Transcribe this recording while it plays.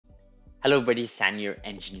Hello everybody, Senior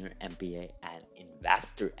Engineer, MBA, and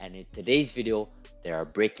Investor. And in today's video, there are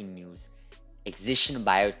breaking news. Excision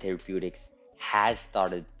Biotherapeutics has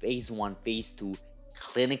started phase 1, phase 2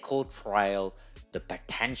 clinical trial to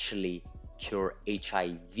potentially cure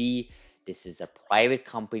HIV. This is a private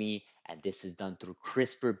company and this is done through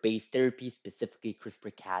CRISPR based therapy, specifically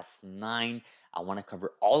CRISPR Cas9. I want to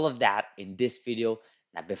cover all of that in this video.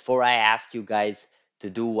 Now, before I ask you guys to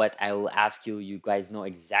do what I will ask you, you guys know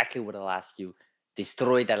exactly what I'll ask you.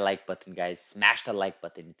 Destroy that like button, guys. Smash the like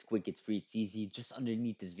button. It's quick, it's free, it's easy. Just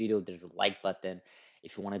underneath this video, there's a like button.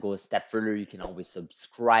 If you want to go a step further, you can always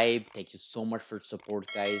subscribe. Thank you so much for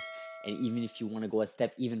support, guys. And even if you want to go a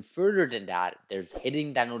step even further than that, there's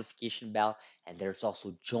hitting that notification bell and there's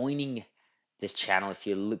also joining this channel. If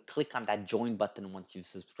you click on that join button once you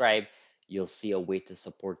subscribe, you'll see a way to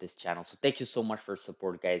support this channel. So thank you so much for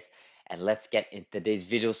support, guys. And let's get into today's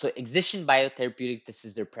video. So Excision Biotherapeutic, this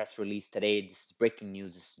is their press release today. This is breaking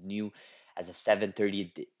news. This is new as of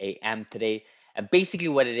 7:30 a.m. today. And basically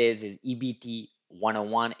what it is EBT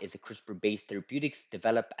 101 is a CRISPR-based therapeutics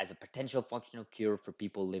developed as a potential functional cure for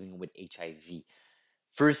people living with HIV.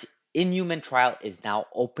 First in-human trial is now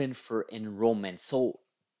open for enrollment. So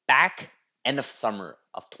back end of summer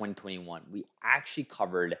of 2021, we actually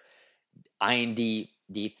covered IND,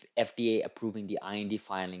 the FDA approving the IND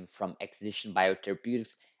filing from Excision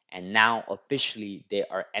Biotherapeutics, and now officially they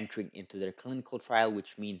are entering into their clinical trial,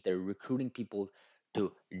 which means they're recruiting people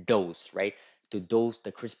to dose, right? To dose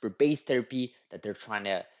the CRISPR-based therapy that they're trying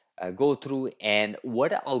to go through. And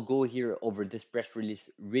what I'll go here over this press release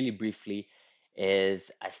really briefly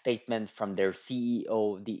is a statement from their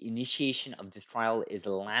CEO. The initiation of this trial is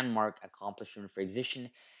a landmark accomplishment for Excision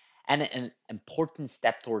and an important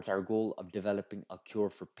step towards our goal of developing a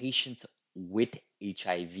cure for patients with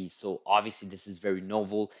HIV. So, obviously, this is very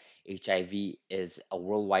novel. HIV is a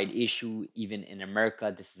worldwide issue. Even in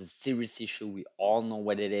America, this is a serious issue. We all know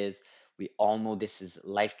what it is. We all know this is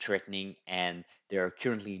life threatening, and there are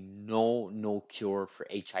currently no cure for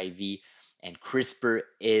HIV. And CRISPR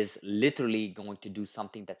is literally going to do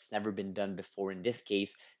something that's never been done before. In this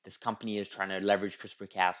case, this company is trying to leverage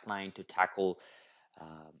CRISPR Cas9 to tackle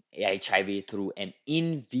HIV through an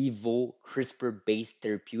in vivo CRISPR based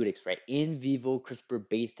therapeutics, right? In vivo CRISPR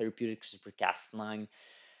based therapeutics, CRISPR Cas9.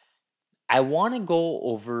 I want to go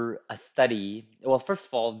over a study. Well, first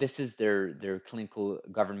of all, this is their clinical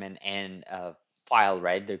government and file,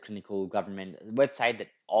 right? Their clinical government website that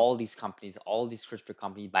all these companies, all these CRISPR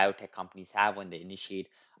companies, biotech companies have when they initiate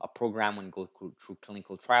a program when go through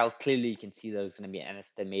clinical trial. Clearly, you can see there's going to be an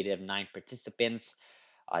estimated of 9 participants.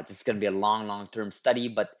 This is going to be a long-term study,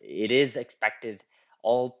 but it is expected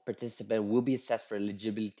all participants will be assessed for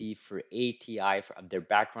eligibility for ATI of their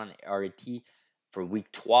background RT for week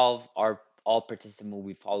 12. All participants will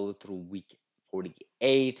be followed through week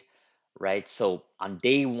 48, right? So on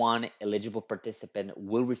day one, eligible participant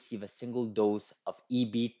will receive a single dose of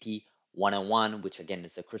EBT 101, which again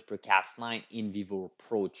is a CRISPR-Cas9 in vivo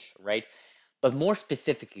approach, right? But more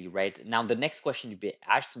specifically, right now, the next question you'd be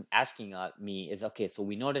asking me is, okay, so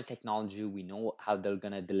we know the technology, we know how they're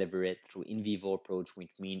gonna deliver it through in vivo approach,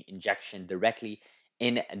 which mean injection directly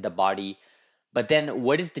in the body. But then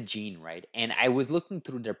what is the gene, right? And I was looking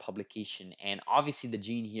through their publication, and obviously the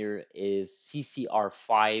gene here is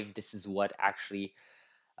CCR5. This is what actually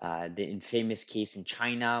the infamous case in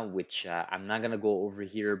China, which I'm not gonna go over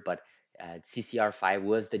here, but CCR5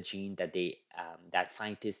 was the gene that that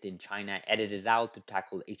scientists in China edited out to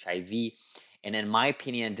tackle HIV. And in my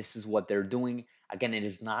opinion, this is what they're doing. Again, it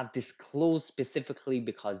is not disclosed specifically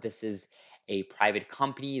because this is a private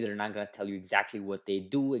company. They're not gonna tell you exactly what they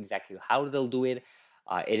do, exactly how they'll do it.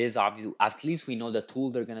 It is obvious. At least we know the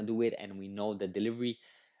tool they're gonna do it, and we know the delivery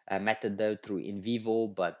method there through in vivo.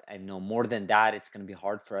 But I know more than that, it's going to be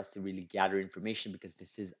hard for us to really gather information because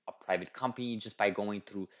this is a private company. Just by going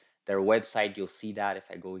through their website, you'll see that. If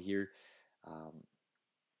I go here, um,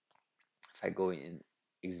 if I go in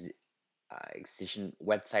Excision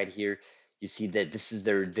website here, you see that this is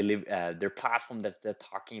their platform that they're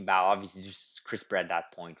talking about. Obviously, just CRISPR at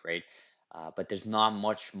that point, right? But there's not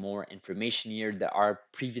much more information here. There are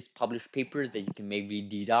previous published papers that you can maybe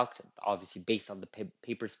deduct, obviously based on the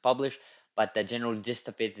papers published. But the general gist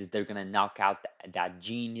of it is they're gonna knock out that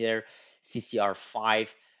gene there,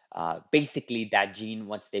 CCR5. Basically, that gene,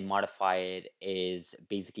 once they modify it, is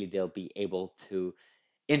basically they'll be able to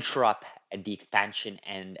interrupt the expansion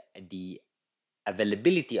and the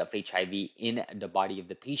availability of HIV in the body of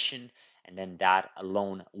the patient, and then that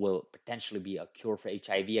alone will potentially be a cure for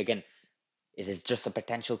HIV. Again, it is just a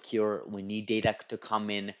potential cure. We need data to come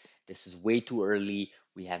in. This is way too early.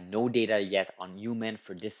 We have no data yet on human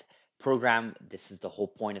for this program. This is the whole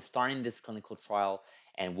point of starting this clinical trial,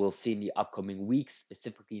 and we'll see in the upcoming weeks,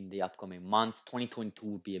 specifically in the upcoming months. 2022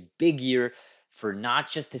 will be a big year for not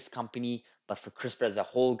just this company, but for CRISPR as a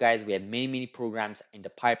whole, guys. We have many programs in the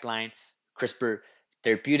pipeline. CRISPR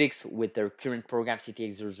Therapeutics with their current program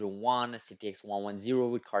CTX001, CTX110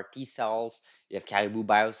 with CAR T cells. You have Caribou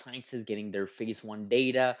Biosciences getting their phase 1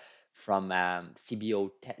 data from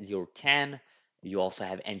CBO010. You also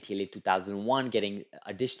have NTLA 2001 getting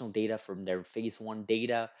additional data from their phase 1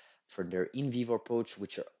 data for their in vivo approach,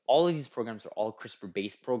 which are all of these programs are all CRISPR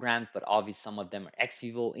based programs, but obviously some of them are ex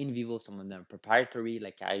vivo, in vivo, some of them are proprietary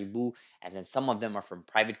like Caribou, and then some of them are from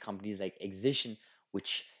private companies like Excision,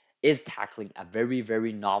 which is tackling a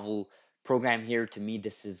very novel program here. To me,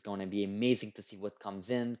 this is going to be amazing to see what comes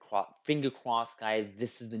in. Finger crossed, guys.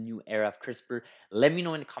 This is the new era of CRISPR. Let me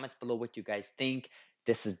know in the comments below what you guys think.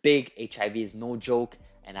 This is big. HIV is no joke,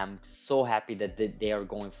 and I'm so happy that they are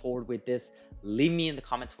going forward with this. Leave me in the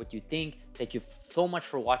comments what you think. Thank you so much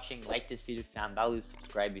for watching. Like this video if you found value,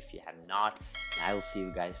 subscribe if you have not, and I will see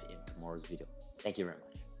you guys in tomorrow's video. Thank you very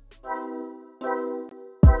much.